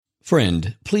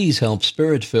Friend, please help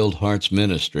Spirit-Filled Hearts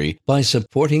Ministry by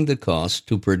supporting the cost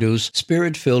to produce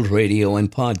Spirit-Filled Radio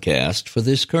and podcast for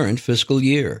this current fiscal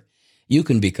year. You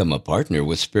can become a partner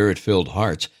with Spirit-Filled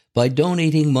Hearts by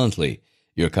donating monthly.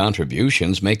 Your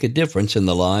contributions make a difference in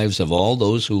the lives of all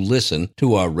those who listen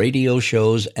to our radio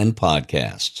shows and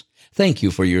podcasts. Thank you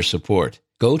for your support.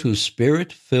 Go to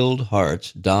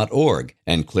spiritfilledhearts.org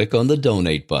and click on the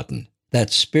donate button.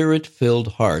 That's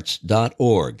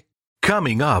spiritfilledhearts.org.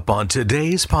 Coming up on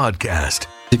today's podcast.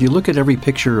 If you look at every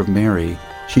picture of Mary,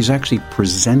 she's actually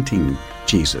presenting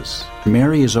Jesus.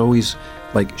 Mary is always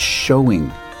like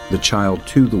showing the child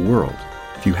to the world.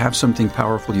 If you have something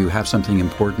powerful, you have something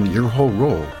important, your whole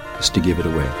role is to give it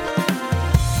away.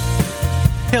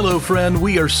 Hello, friend.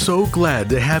 We are so glad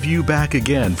to have you back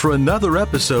again for another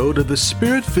episode of the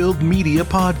Spirit-Filled Media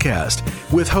Podcast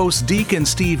with host Deacon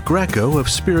Steve Greco of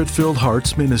Spirit-Filled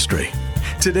Hearts Ministry.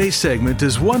 Today's segment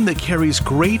is one that carries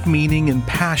great meaning and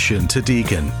passion to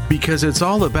Deacon because it's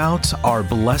all about our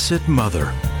Blessed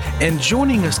Mother. And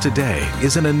joining us today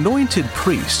is an anointed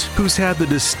priest who's had the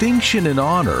distinction and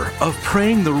honor of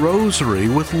praying the rosary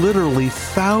with literally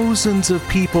thousands of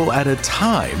people at a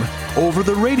time over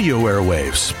the radio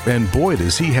airwaves. And boy,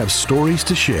 does he have stories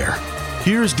to share.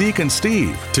 Here's Deacon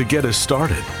Steve to get us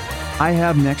started. I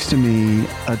have next to me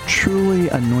a truly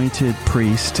anointed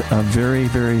priest, a very,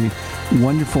 very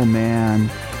wonderful man,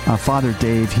 Father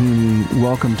Dave Heaney.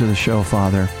 Welcome to the show,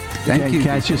 Father. Thank you.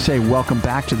 Can I just say welcome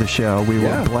back to the show? We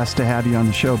were blessed to have you on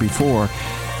the show before.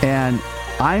 And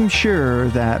I'm sure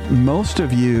that most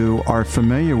of you are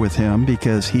familiar with him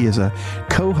because he is a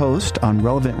co-host on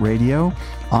Relevant Radio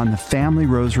on the Family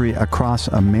Rosary Across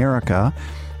America.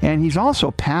 And he's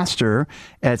also pastor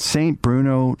at St.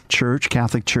 Bruno Church,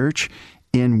 Catholic Church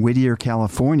in Whittier,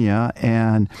 California.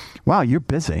 And wow, you're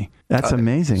busy. That's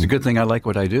amazing. It's a good thing I like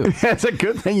what I do. It's a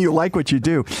good thing you like what you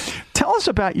do. Tell us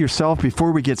about yourself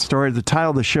before we get started. The title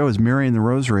of the show is Marrying the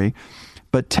Rosary.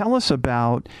 But tell us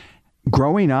about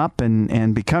growing up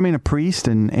and becoming a priest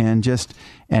and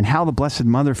how the Blessed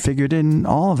Mother figured in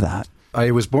all of that.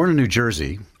 I was born in New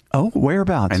Jersey. Oh,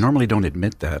 whereabouts? I normally don't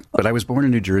admit that, but I was born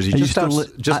in New Jersey, just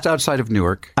outside of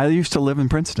Newark. I used to live in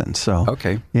Princeton, so.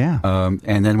 Okay. Yeah.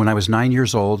 And then when I was 9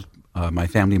 years old, my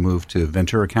family moved to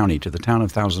Ventura County, to the town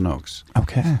of Thousand Oaks.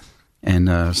 Okay.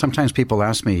 And sometimes people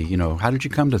ask me, how did you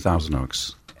come to Thousand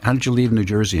Oaks? How did you leave New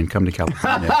Jersey and come to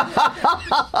California?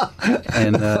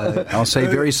 And I'll say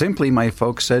very simply, my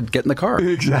folks said, get in the car.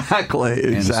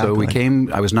 Exactly. And so we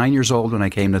came. I was 9 years old when I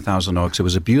came to Thousand Oaks. It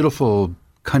was a beautiful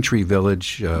country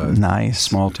village, nice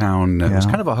small town. It was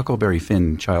kind of a Huckleberry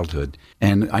Finn childhood.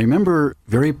 And I remember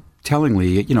very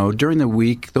tellingly, during the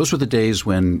week, those were the days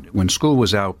when school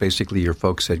was out. Basically, your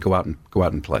folks said, go out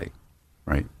and play,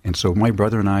 right? And so my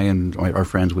brother and I and our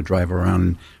friends would drive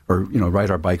around or ride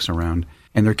our bikes around.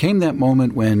 And there came that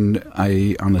moment when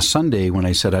on a Sunday, when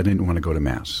I said I didn't want to go to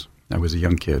Mass. I was a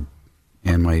young kid,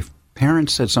 and my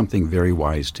parents said something very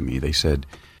wise to me. They said,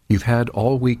 "You've had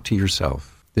all week to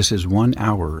yourself. This is 1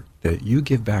 hour that you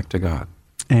give back to God."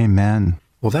 Amen.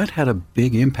 Well, that had a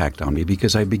big impact on me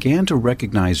because I began to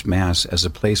recognize Mass as a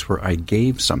place where I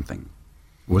gave something.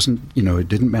 It wasn't, it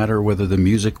didn't matter whether the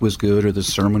music was good or the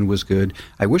sermon was good.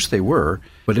 I wish they were,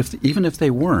 but even if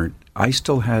they weren't, I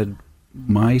still had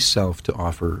myself to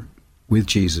offer with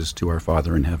Jesus to our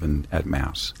Father in heaven at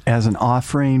Mass. As an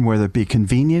offering, whether it be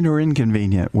convenient or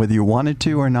inconvenient, whether you wanted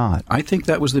to or not. I think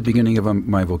that was the beginning of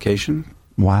my vocation.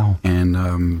 Wow. And,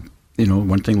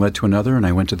 one thing led to another, and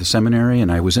I went to the seminary,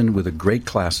 and I was in with a great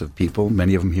class of people,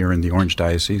 many of them here in the Orange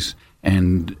Diocese,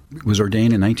 and was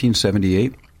ordained in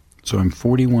 1978. So I'm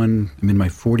 41. I'm in my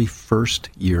 41st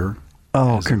year.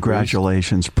 Oh,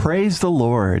 congratulations. Praise the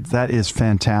Lord. That is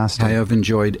fantastic. I have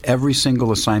enjoyed every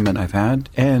single assignment I've had,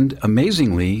 and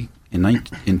amazingly,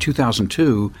 in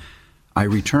 2002, I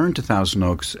returned to Thousand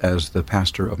Oaks as the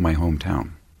pastor of my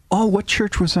hometown. Oh, what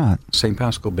church was that? St.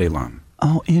 Paschal Beilan.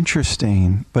 Oh,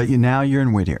 interesting. But now you're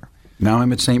in Whittier. Now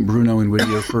I'm at St. Bruno in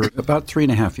Whittier for about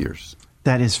 3.5 years.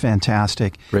 That is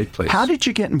fantastic. Great place. How did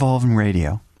you get involved in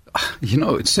radio?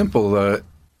 It's simple.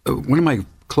 One of my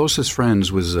closest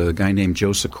friends was a guy named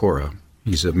Joe Sikora.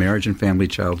 He's a marriage and family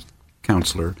child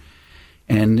counselor.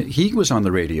 And he was on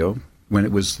the radio when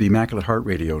it was the Immaculate Heart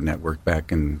Radio Network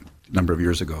back a number of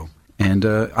years ago. And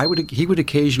he would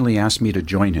occasionally ask me to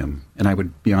join him, and I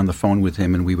would be on the phone with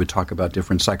him, and we would talk about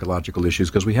different psychological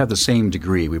issues because we have the same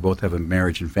degree. We both have a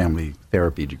marriage and family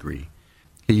therapy degree.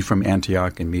 He from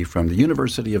Antioch and me from the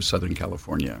University of Southern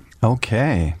California.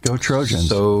 Okay. Go Trojans.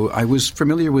 So I was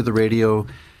familiar with the radio,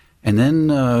 and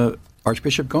then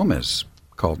Archbishop Gomez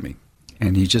called me,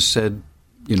 and he just said,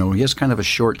 he has kind of a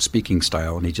short speaking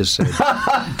style, and he just said,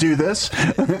 "Do this."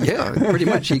 Yeah, pretty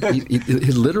much.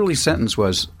 His literally sentence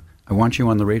was, "I want you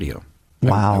on the radio."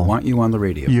 Wow. I want you on the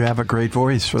radio. You have a great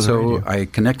voice for the radio. So I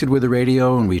connected with the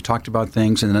radio, and we talked about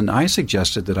things, and then I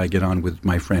suggested that I get on with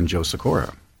my friend Joe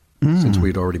Sikora, since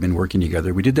we'd already been working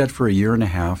together. We did that for a year and a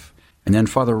half, and then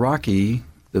Father Rocky,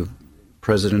 the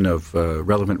president of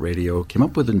Relevant Radio, came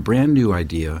up with a brand new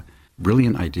idea,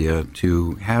 brilliant idea,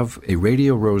 to have a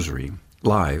radio rosary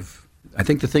live. I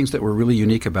think the things that were really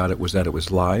unique about it was that it was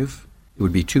live. It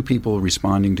would be two people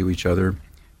responding to each other,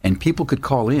 and people could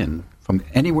call in from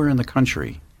anywhere in the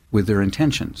country with their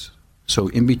intentions. So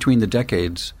in between the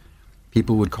decades,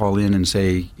 people would call in and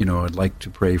say, I'd like to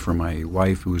pray for my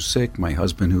wife who's sick, my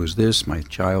husband who is this, my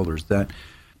child or that.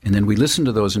 And then we listen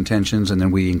to those intentions, and then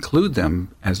we include them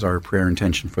as our prayer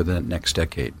intention for the next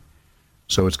decade.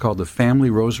 So it's called the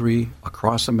Family Rosary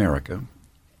Across America,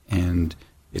 and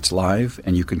it's live,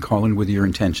 and you can call in with your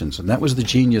intentions. And that was the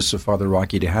genius of Father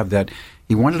Rocky, to have that.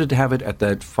 He wanted to have it at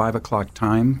that 5 o'clock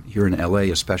time, here in L.A.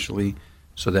 especially,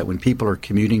 so that when people are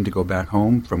commuting to go back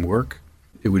home from work,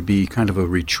 it would be kind of a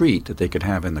retreat that they could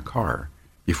have in the car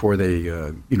before they,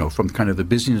 from kind of the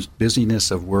busyness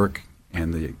of work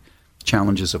and the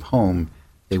challenges of home,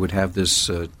 they would have this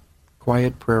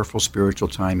quiet, prayerful, spiritual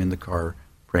time in the car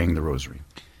praying the rosary.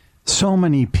 So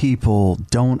many people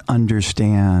don't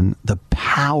understand the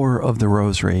power of the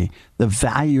rosary, the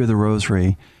value of the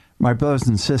rosary. My brothers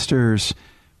and sisters,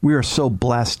 we are so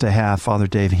blessed to have Father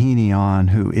Dave Heaney on,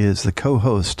 who is the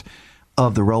co-host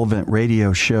of the Relevant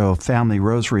Radio show, Family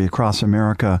Rosary Across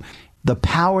America. The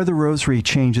power of the rosary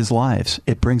changes lives.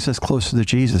 It brings us closer to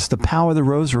Jesus. The power of the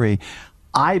rosary,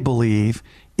 I believe,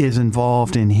 is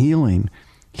involved in healing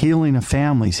of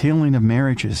families, healing of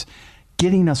marriages,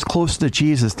 getting us closer to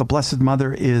Jesus. The Blessed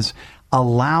Mother is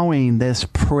allowing this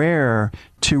prayer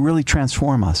to really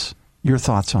transform us. Your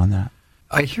thoughts on that?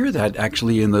 I hear that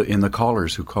actually in the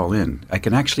callers who call in. I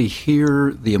can actually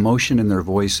hear the emotion in their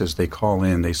voice as they call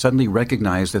in. They suddenly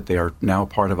recognize that they are now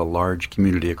part of a large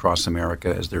community across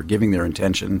America as they're giving their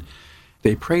intention.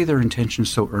 They pray their intention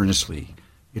so earnestly.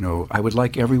 I would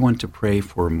like everyone to pray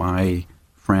for my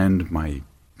friend, my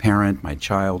parent, my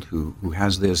child who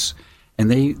has this. And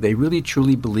they really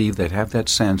truly believe, that have that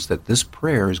sense that this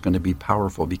prayer is going to be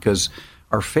powerful, because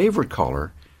our favorite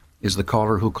caller is the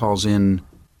caller who calls in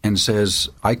and says,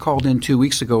 I called in 2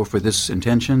 weeks ago for this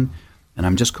intention, and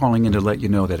I'm just calling in to let you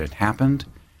know that it happened,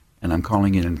 and I'm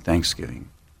calling in thanksgiving.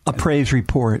 A praise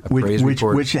report,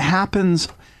 which happens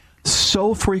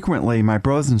so frequently, my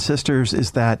brothers and sisters,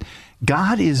 is that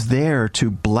God is there to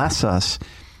bless us.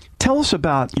 Tell us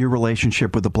about your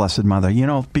relationship with the Blessed Mother,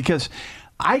 because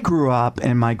I grew up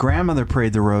and my grandmother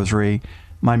prayed the rosary.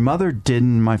 My mother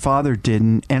didn't, my father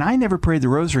didn't, and I never prayed the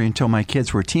rosary until my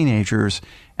kids were teenagers.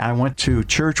 I went to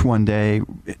church one day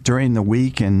during the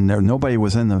week, and nobody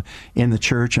was in the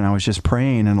church, and I was just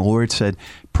praying, and the Lord said,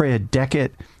 pray a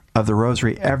decade of the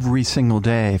rosary every single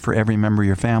day for every member of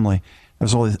your family. It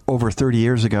was only over 30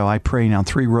 years ago. I pray now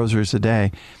 3 rosaries a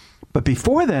day. But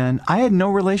before then, I had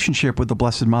no relationship with the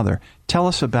Blessed Mother. Tell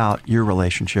us about your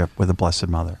relationship with the Blessed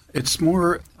Mother. It's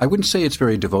more, I wouldn't say it's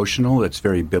very devotional, it's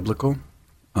very biblical.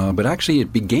 But actually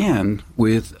it began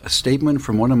with a statement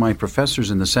from one of my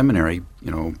professors in the seminary,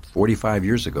 45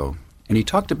 years ago. And he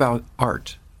talked about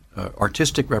art,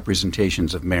 artistic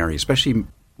representations of Mary, especially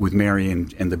with Mary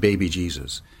and the baby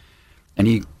Jesus. And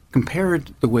he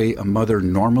compared the way a mother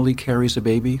normally carries a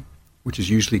baby, which is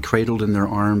usually cradled in their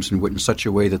arms and in such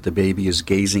a way that the baby is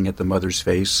gazing at the mother's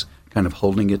face, kind of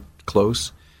holding it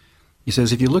close. He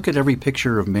says, if you look at every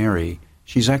picture of Mary,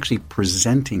 she's actually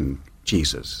presenting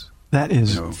Jesus. That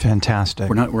is fantastic.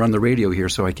 We're on the radio here,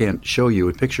 so I can't show you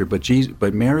a picture,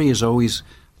 but Mary is always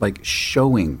like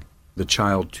showing the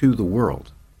child to the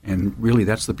world. And really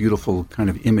that's the beautiful kind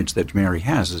of image that Mary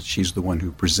has, is she's the one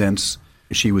who presents.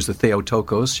 She was the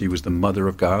Theotokos, she was the mother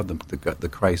of God, the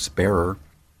Christ bearer.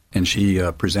 And she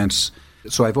presents.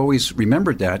 So I've always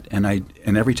remembered that, and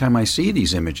every time I see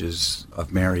these images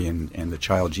of Mary and the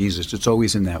child Jesus, it's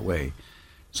always in that way.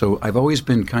 So I've always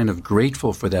been kind of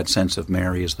grateful for that sense of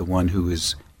Mary as the one who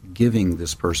is giving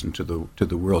this person to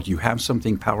the world. You have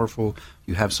something powerful,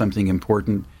 you have something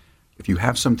important. If you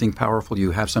have something powerful,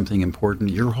 you have something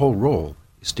important. Your whole role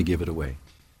is to give it away.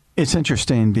 It's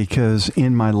interesting because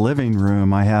in my living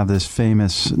room, I have this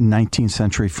famous 19th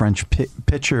century French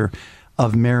picture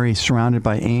of Mary surrounded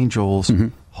by angels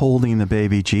holding the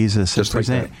baby Jesus. Just like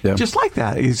that. Yeah. Just like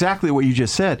that. Exactly what you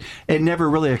just said. It never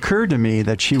really occurred to me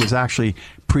that she was actually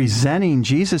presenting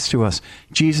Jesus to us.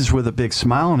 Jesus with a big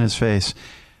smile on his face.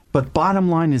 But bottom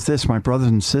line is this, my brothers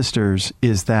and sisters,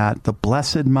 is that the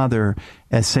Blessed Mother,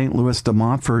 as St. Louis de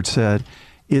Montfort said,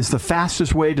 is the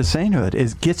fastest way to sainthood.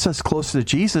 It gets us closer to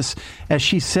Jesus. As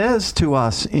she says to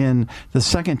us in the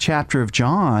 2nd chapter of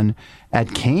John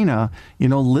at Cana,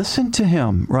 listen to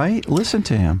him, right? Listen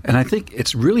to him. And I think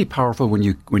it's really powerful when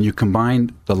you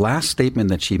combine the last statement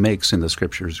that she makes in the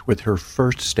Scriptures with her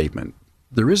first statement.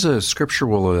 There is a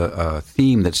scriptural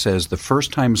theme that says the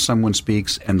first time someone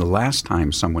speaks and the last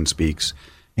time someone speaks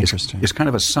is kind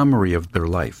of a summary of their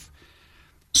life.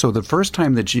 So the first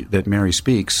time that Mary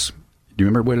speaks, do you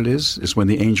remember what it is? It's when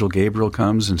the angel Gabriel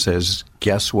comes and says,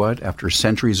 guess what? After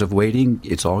centuries of waiting,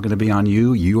 it's all going to be on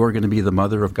you. You are going to be the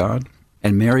mother of God.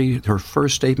 And Mary, her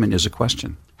first statement is a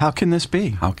question. How can this be?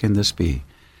 How can this be?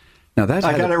 Now that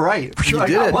I got it right. You I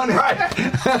did got it. one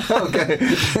right. Okay.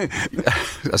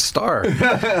 A star.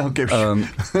 Okay.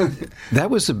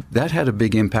 That had a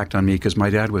big impact on me because my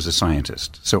dad was a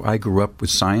scientist. So I grew up with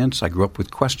science. I grew up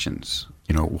with questions.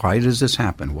 Why does this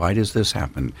happen? Why does this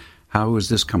happen? How has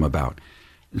this come about?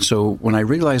 And so when I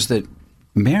realized that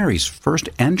Mary's first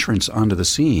entrance onto the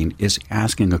scene is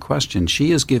asking a question,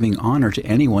 she is giving honor to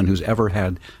anyone who's ever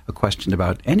had a question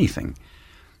about anything.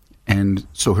 And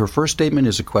so her first statement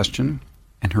is a question,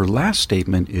 and her last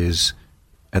statement is,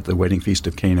 at the wedding feast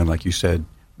of Cana, like you said,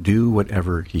 do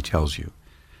whatever he tells you.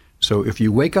 So if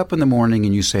you wake up in the morning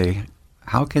and you say,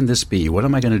 how can this be? What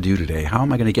am I going to do today? How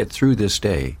am I going to get through this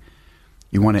day?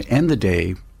 You want to end the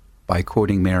day by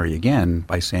quoting Mary again,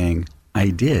 by saying, I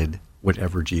did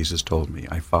whatever Jesus told me.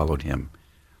 I followed him.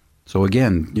 So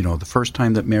again, the first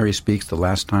time that Mary speaks, the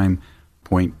last time,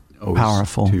 point always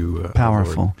powerful. To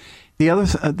powerful. Lord. The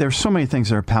other, there's so many things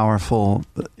that are powerful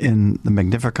in the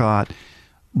Magnificat,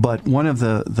 but one of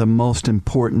the most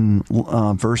important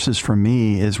verses for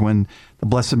me is when the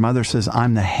Blessed Mother says,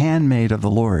 I'm the handmaid of the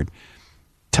Lord.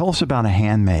 Tell us about a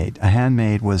handmaid. A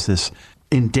handmaid was this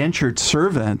indentured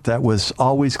servant that was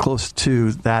always close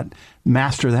to that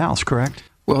master of the house, correct?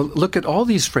 Well, look at all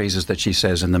these phrases that she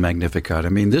says in the Magnificat. I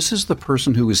mean, this is the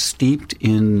person who is steeped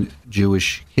in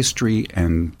Jewish history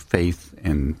and faith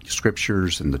and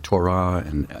scriptures and the Torah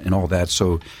and all that.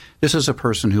 So this is a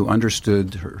person who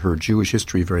understood her Jewish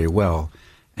history very well.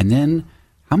 And then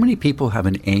how many people have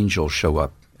an angel show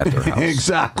up at their house?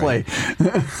 Exactly.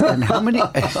 Right?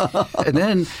 And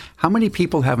then how many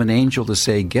people have an angel to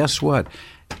say, guess what?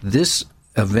 This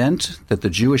event that the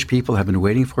Jewish people have been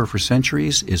waiting for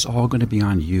centuries is all going to be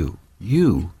on you.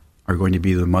 You are going to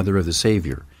be the mother of the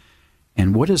Savior.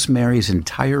 And what is Mary's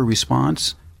entire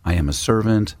response? I am a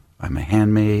servant. I'm a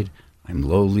handmaid. I'm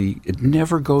lowly. It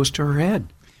never goes to her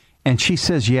head. And she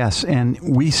says yes. And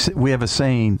we have a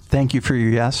saying, thank you for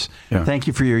your yes. Yeah. Thank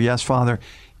you for your yes, Father.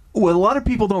 What a lot of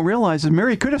people don't realize is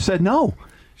Mary could have said no.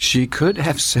 She could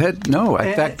have said no.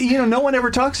 In fact, no one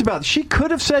ever talks about it. She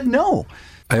could have said no.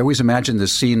 I always imagine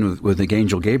this scene with the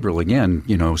angel Gabriel again,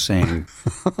 saying,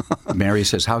 Mary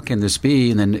says, how can this be?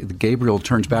 And then Gabriel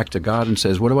turns back to God and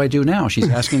says, what do I do now? She's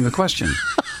asking a question.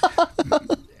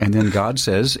 And then God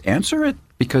says, answer it,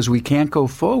 because we can't go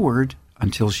forward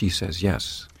until she says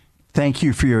yes. Thank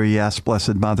you for your yes,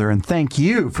 Blessed Mother, and thank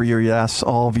you for your yes,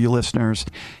 all of you listeners.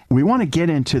 We want to get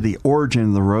into the origin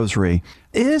of the Rosary.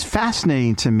 It is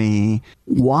fascinating to me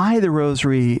why the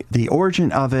Rosary, the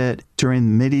origin of it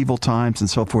during medieval times and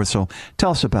so forth. So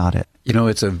tell us about it.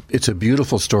 It's a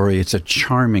beautiful story. It's a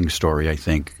charming story, I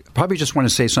think. Probably just want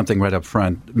to say something right up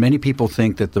front. Many people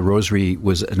think that the Rosary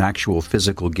was an actual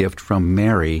physical gift from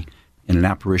Mary in an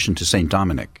apparition to St.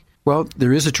 Dominic. Well,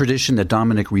 there is a tradition that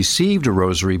Dominic received a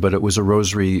rosary, but it was a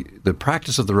rosary, the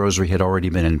practice of the rosary had already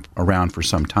been around for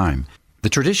some time. The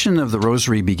tradition of the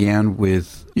rosary began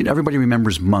with, everybody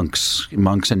remembers monks.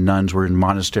 Monks and nuns were in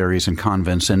monasteries and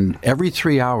convents, and every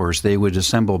 3 hours they would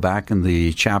assemble back in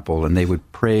the chapel and they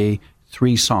would pray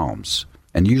 3 psalms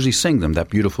and usually sing them, that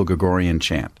beautiful Gregorian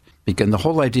chant. And the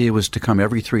whole idea was to come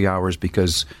every 3 hours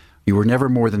because you were never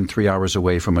more than 3 hours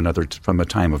away from a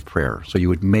time of prayer. So you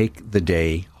would make the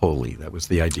day holy. That was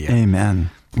the idea. Amen.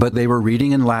 But they were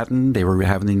reading in Latin. They were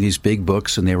having these big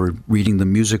books, and they were reading the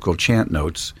musical chant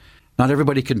notes. Not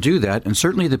everybody could do that, and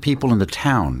certainly the people in the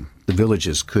town, the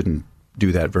villages, couldn't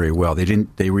do that very well.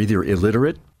 They were either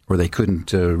illiterate, or they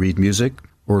couldn't read music,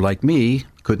 or like me,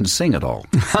 couldn't sing at all.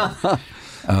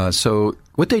 So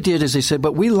what they did is they said,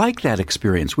 but we like that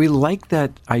experience. We like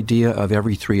that idea of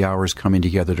every 3 hours coming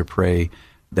together to pray,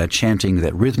 that chanting,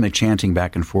 that rhythmic chanting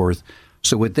back and forth.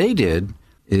 So what they did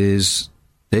is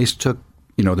they took,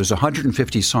 there's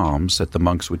 150 psalms that the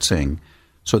monks would sing.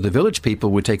 So the village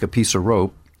people would take a piece of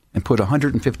rope and put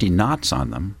 150 knots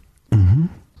on them. Mm-hmm.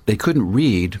 They couldn't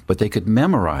read, but they could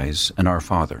memorize an Our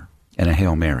Father. and a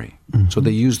Hail Mary. Mm-hmm. So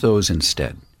they used those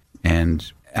instead.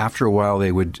 And after a while,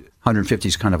 150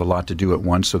 is kind of a lot to do at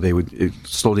once, so it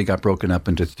slowly got broken up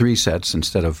into 3 sets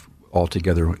instead of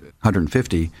altogether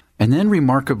 150. And then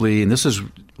remarkably, and this is, a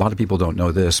lot of people don't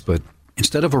know this, but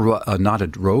instead of a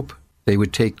knotted rope, they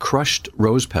would take crushed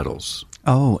rose petals.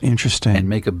 Oh, interesting. And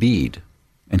make a bead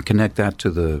and connect that to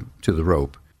the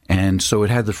rope. And so it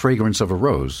had the fragrance of a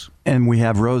rose. And we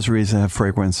have rosaries that have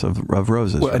fragrance of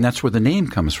roses. Well, right? And that's where the name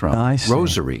comes from. I see.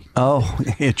 Rosary. Oh,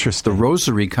 interesting. The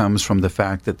rosary comes from the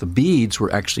fact that the beads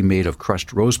were actually made of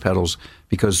crushed rose petals,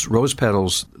 because rose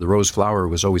petals, the rose flower,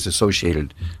 was always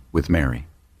associated with Mary.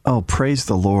 Oh, praise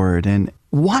the Lord. And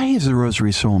why is the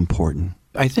rosary so important?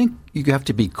 I think you have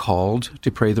to be called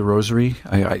to pray the rosary.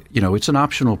 It's an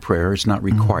optional prayer. It's not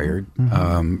required.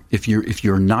 Mm-hmm. If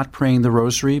you're not praying the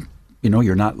rosary,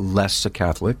 you're not less a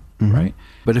Catholic, mm-hmm. right?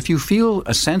 But if you feel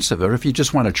a sense of it, or if you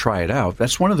just want to try it out,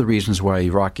 that's one of the reasons why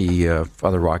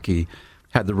Father Rocky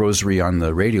had the rosary on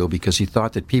the radio, because he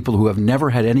thought that people who have never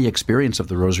had any experience of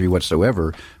the rosary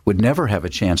whatsoever, would never have a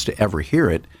chance to ever hear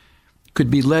it,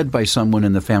 could be led by someone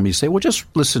in the family to say, well, just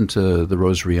listen to the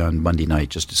rosary on Monday night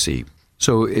just to see.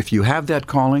 So if you have that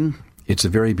calling, it's a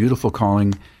very beautiful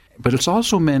calling, but it's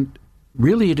also meant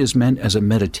as a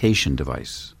meditation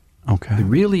device. Okay. It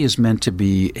really is meant to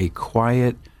be a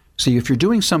quiet. See, if you're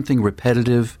doing something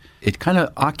repetitive, it kind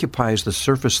of occupies the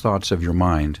surface thoughts of your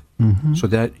mind, mm-hmm. so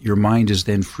that your mind is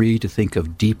then free to think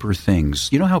of deeper things.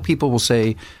 You know how people will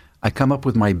say, I come up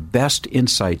with my best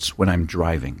insights when I'm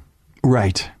driving.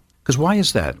 Right. Because why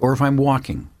is that? Or if I'm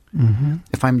walking. Mm-hmm.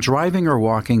 If I'm driving or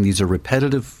walking, these are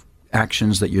repetitive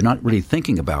actions that you're not really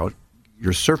thinking about.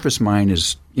 Your surface mind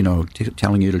is,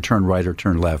 telling you to turn right or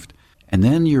turn left. And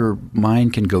then your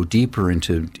mind can go deeper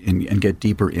into and get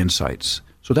deeper insights.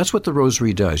 So that's what the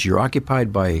rosary does. You're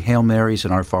occupied by Hail Marys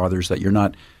and Our Fathers that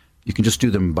you can just do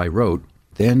them by rote.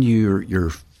 Then you're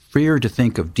freer to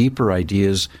think of deeper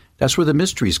ideas. That's where the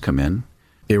mysteries come in.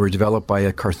 They were developed by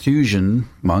a Carthusian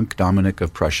monk, Dominic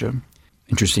of Prussia.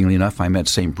 Interestingly enough, I met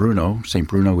St. Bruno. St.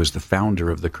 Bruno was the founder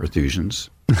of the Carthusians.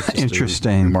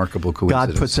 Interesting. Remarkable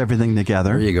coincidence. God puts everything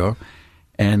together. There you go.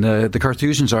 And the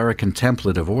Carthusians are a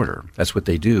contemplative order. That's what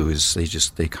they do, is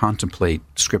they contemplate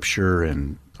Scripture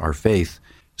and our faith.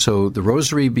 So the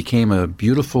rosary became a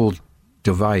beautiful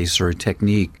device or a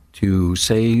technique to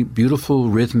say beautiful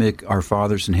rhythmic Our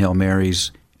Fathers and Hail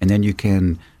Marys, and then you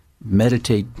can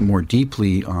meditate more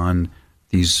deeply on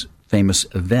these famous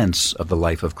events of the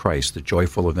life of Christ, the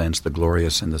joyful events, the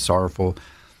glorious and the sorrowful,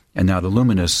 and now the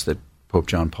luminous that Pope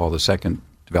John Paul II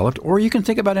developed. Or you can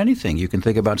think about anything. You can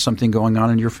think about something going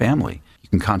on in your family. You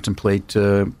can contemplate,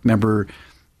 remember,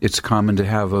 it's common to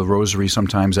have a rosary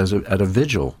sometimes at a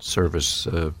vigil service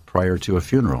prior to a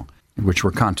funeral, in which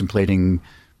we're contemplating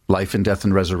life and death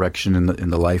and resurrection in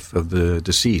the life of the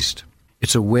deceased.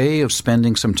 It's a way of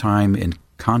spending some time in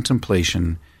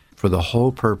contemplation for the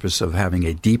whole purpose of having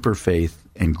a deeper faith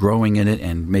and growing in it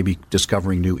and maybe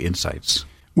discovering new insights.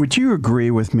 Would you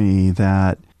agree with me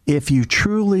that if you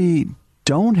truly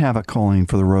don't have a calling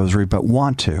for the rosary but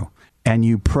want to, and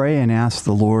you pray and ask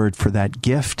the Lord for that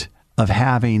gift of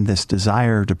having this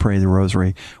desire to pray the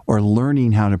rosary or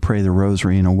learning how to pray the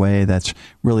rosary in a way that's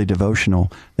really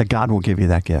devotional, that God will give you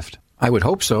that gift? I would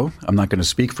hope so. I'm not going to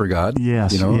speak for God.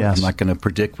 Yes. I'm not going to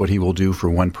predict what he will do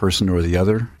for one person or the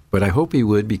other. But I hope he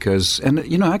would, because,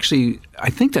 actually, I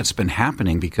think that's been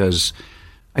happening, because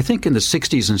I think in the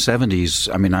 60s and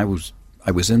 70s,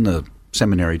 I was in the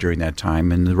seminary during that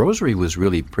time, and the rosary was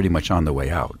really pretty much on the way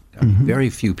out. Mm-hmm. Very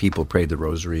few people prayed the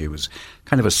rosary. It was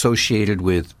kind of associated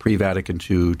with pre-Vatican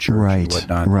II church and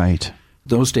whatnot. Right.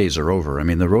 Those days are over.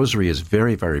 The rosary is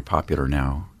very, very popular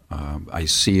now. I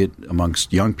see it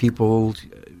amongst young people,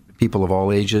 people of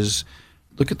all ages.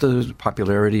 Look at the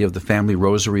popularity of the family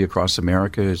rosary across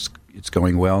America. It's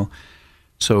going well.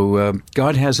 So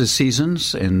God has his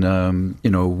seasons, and,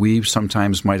 we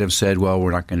sometimes might have said, well,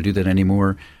 we're not going to do that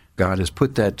anymore. God has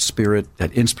put that spirit,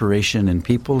 that inspiration in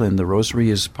people, and the rosary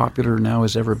is popular now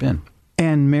as ever been.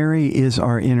 And Mary is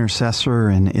our intercessor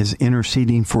and is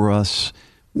interceding for us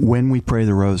when we pray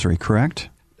the rosary, correct?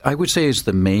 I would say it's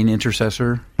the main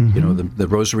intercessor. Mm-hmm. The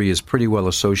rosary is pretty well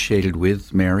associated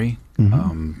with Mary.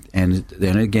 Mm-hmm. And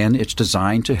then again, it's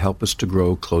designed to help us to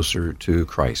grow closer to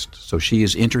Christ. So she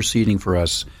is interceding for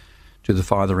us to the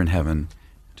Father in heaven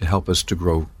to help us to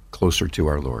grow closer to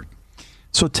our Lord.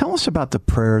 So tell us about the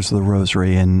prayers of the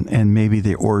rosary and maybe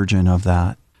the origin of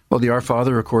that. Well, the Our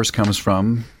Father, of course, comes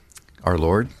from our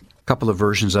Lord. A couple of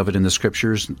versions of it in the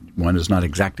Scriptures. One is not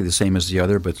exactly the same as the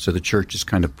other, but so the Church has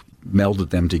kind of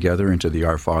melded them together into the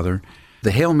Our Father.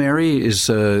 The Hail Mary is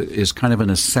kind of an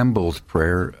assembled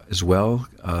prayer as well.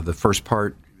 The first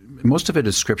part, most of it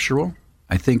is scriptural.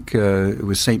 I think it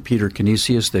was St. Peter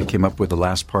Canisius that came up with the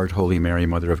last part, Holy Mary,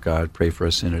 Mother of God, pray for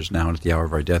us sinners now and at the hour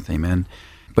of our death. Amen.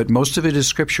 But most of it is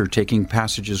Scripture, taking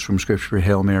passages from Scripture,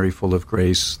 Hail Mary, full of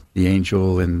grace, the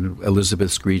angel and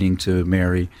Elizabeth's greeting to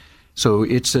Mary. So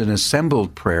it's an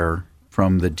assembled prayer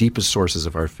from the deepest sources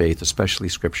of our faith, especially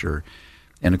Scripture.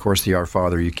 And, of course, the Our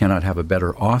Father. You cannot have a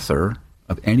better author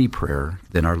of any prayer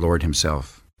than our Lord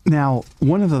himself. Now,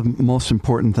 one of the most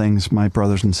important things, my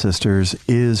brothers and sisters,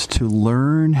 is to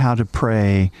learn how to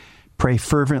pray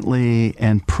fervently,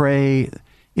 and pray,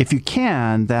 if you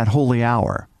can, that holy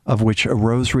hour, of which a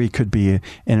rosary could be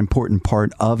an important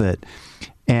part of it.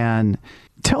 And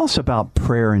tell us about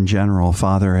prayer in general,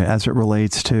 Father, as it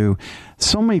relates to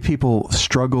so many people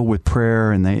struggle with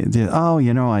prayer, and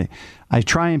I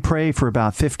try and pray for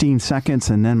about 15 seconds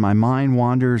and then my mind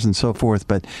wanders and so forth.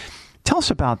 But tell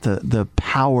us about the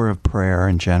power of prayer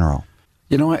in general.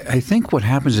 I think what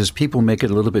happens is people make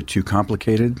it a little bit too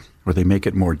complicated, or they make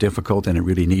it more difficult than it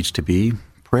really needs to be.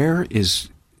 Prayer is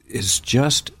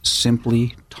just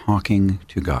simply talking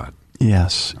to God.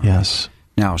 Yes, yes.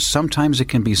 Now, sometimes it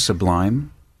can be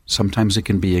sublime, sometimes it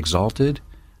can be exalted,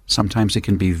 sometimes it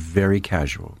can be very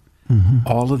casual. Mm-hmm.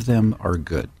 All of them are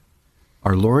good.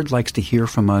 Our Lord likes to hear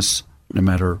from us no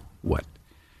matter what.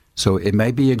 So it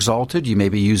may be exalted. You may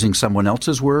be using someone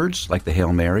else's words, like the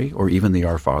Hail Mary, or even the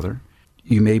Our Father.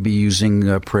 You may be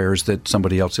using prayers that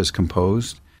somebody else has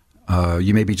composed.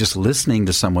 You may be just listening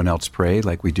to someone else pray,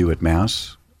 like we do at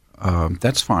Mass.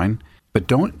 That's fine. But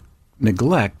don't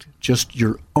neglect just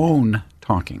your own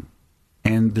talking.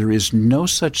 And there is no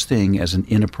such thing as an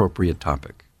inappropriate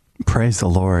topic. Praise the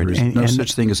Lord. There is no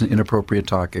such thing as an inappropriate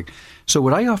topic. So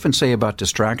what I often say about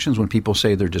distractions, when people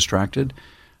say they're distracted,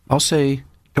 I'll say,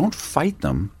 don't fight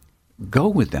them. Go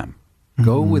with them.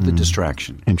 Go with the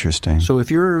distraction. Interesting. So if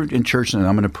you're in church and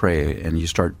I'm going to pray, and you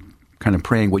start kind of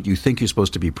praying what you think you're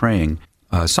supposed to be praying,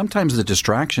 sometimes the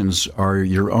distractions are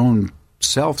your own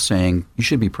self saying, you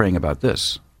should be praying about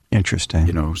this.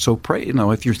 Interesting. So pray,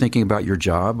 if you're thinking about your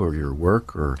job or your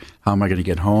work or how am I going to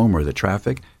get home or the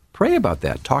traffic, pray about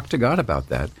that. Talk to God about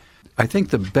that. I think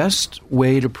the best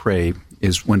way to pray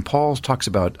is when Paul talks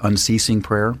about unceasing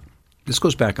prayer. This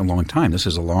goes back a long time. This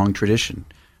is a long tradition,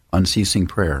 unceasing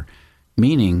prayer,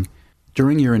 meaning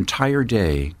during your entire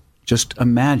day, just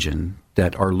imagine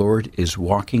that our Lord is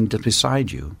walking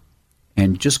beside you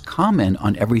and just comment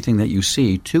on everything that you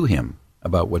see to him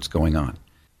about what's going on.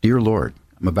 Dear Lord,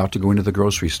 I'm about to go into the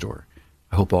grocery store.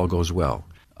 I hope all goes well.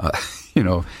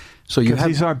 So you have,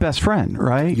 he's our best friend,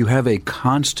 right? You have a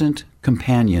constant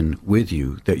companion with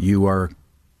you that you are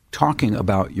talking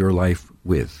about your life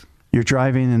with. You're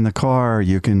driving in the car,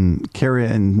 you can carry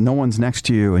it, and no one's next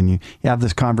to you, and you have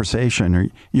this conversation, or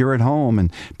you're at home,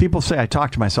 and people say, I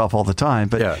talk to myself all the time,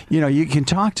 but you can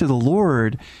talk to the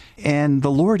Lord, and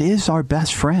the Lord is our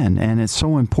best friend, and it's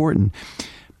so important.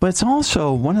 But it's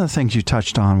also one of the things you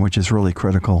touched on, which is really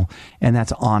critical, and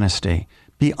that's honesty.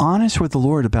 Be honest with the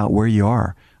Lord about where you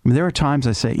are. I mean, there are times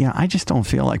I say, I just don't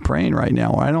feel like praying right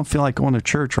now, or I don't feel like going to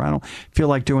church, or I don't feel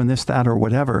like doing this, that, or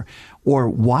whatever. Or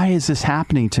why is this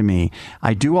happening to me?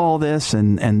 I do all this,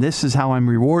 and this is how I'm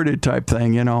rewarded type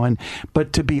thing,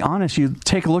 But to be honest, you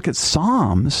take a look at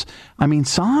Psalms. I mean,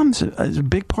 Psalms is a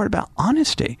big part about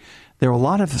honesty. There are a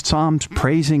lot of Psalms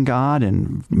praising God,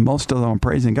 and most of them are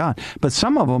praising God. But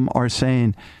some of them are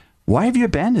saying, why have you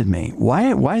abandoned me?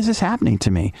 Why is this happening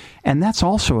to me? And that's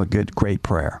also a great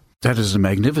prayer. That is a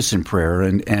magnificent prayer,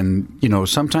 and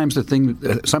sometimes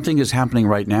something is happening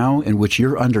right now in which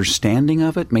your understanding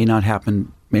of it may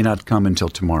not come until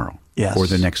tomorrow, yes, or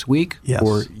the next week, yes,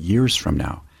 or years from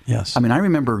now. Yes, I mean, I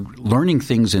remember learning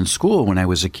things in school when I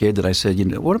was a kid that I said,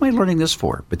 what am I learning this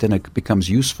for? But then it becomes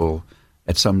useful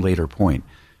at some later point.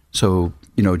 So,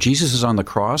 Jesus is on the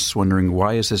cross, wondering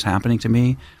why is this happening to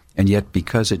me, and yet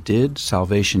because it did,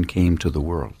 salvation came to the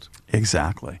world.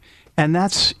 Exactly. And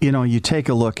that's, you take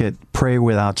a look at pray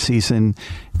without ceasing,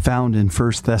 found in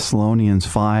 1 Thessalonians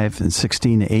 5 and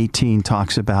 16 to 18,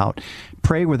 talks about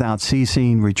pray without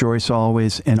ceasing, rejoice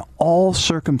always, in all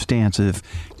circumstances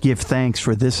give thanks,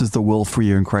 for this is the will for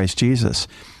you in Christ Jesus.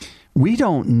 We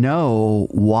don't know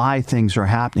why things are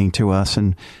happening to us.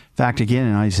 And in fact, again,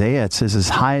 in Isaiah, it says, as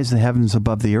high as the heavens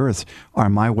above the earth are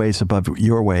my ways above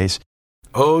your ways.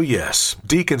 Oh, yes.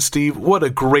 Deacon Steve, what a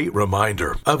great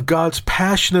reminder of God's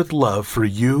passionate love for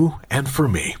you and for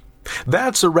me.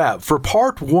 That's a wrap for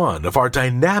part 1 of our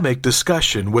dynamic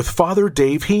discussion with Father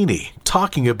Dave Heaney,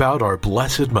 talking about our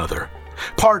Blessed Mother.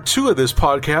 Part 2 of this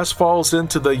podcast falls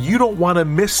into the You Don't Want to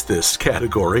Miss This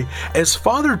category, as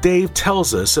Father Dave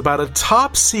tells us about a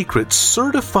top-secret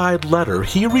certified letter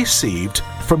he received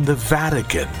from the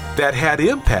Vatican that had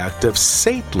impact of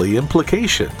saintly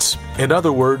implications. In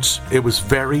other words, it was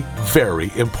very,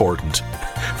 very important.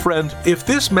 Friend, if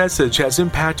this message has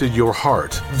impacted your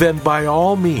heart, then by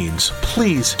all means,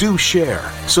 please do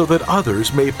share so that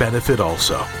others may benefit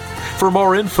also. For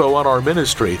more info on our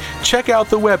ministry, check out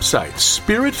the website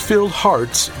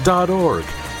spiritfilledhearts.org.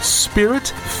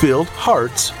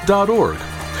 spiritfilledhearts.org.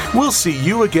 We'll see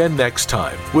you again next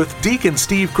time with Deacon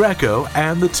Steve Greco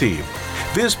and the team.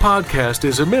 This podcast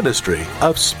is a ministry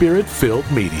of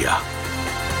Spirit-Filled Media.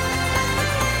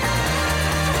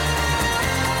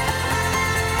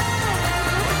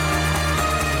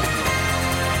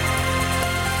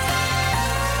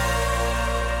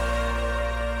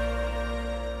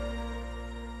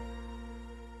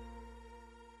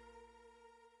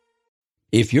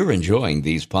 If you're enjoying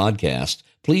these podcasts,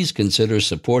 please consider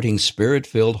supporting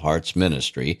Spirit-Filled Hearts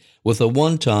Ministry with a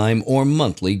one-time or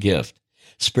monthly gift.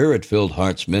 Spirit-Filled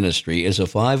Hearts Ministry is a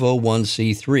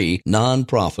 501c3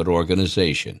 nonprofit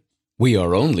organization. We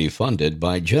are only funded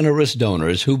by generous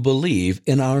donors who believe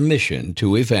in our mission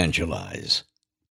to evangelize.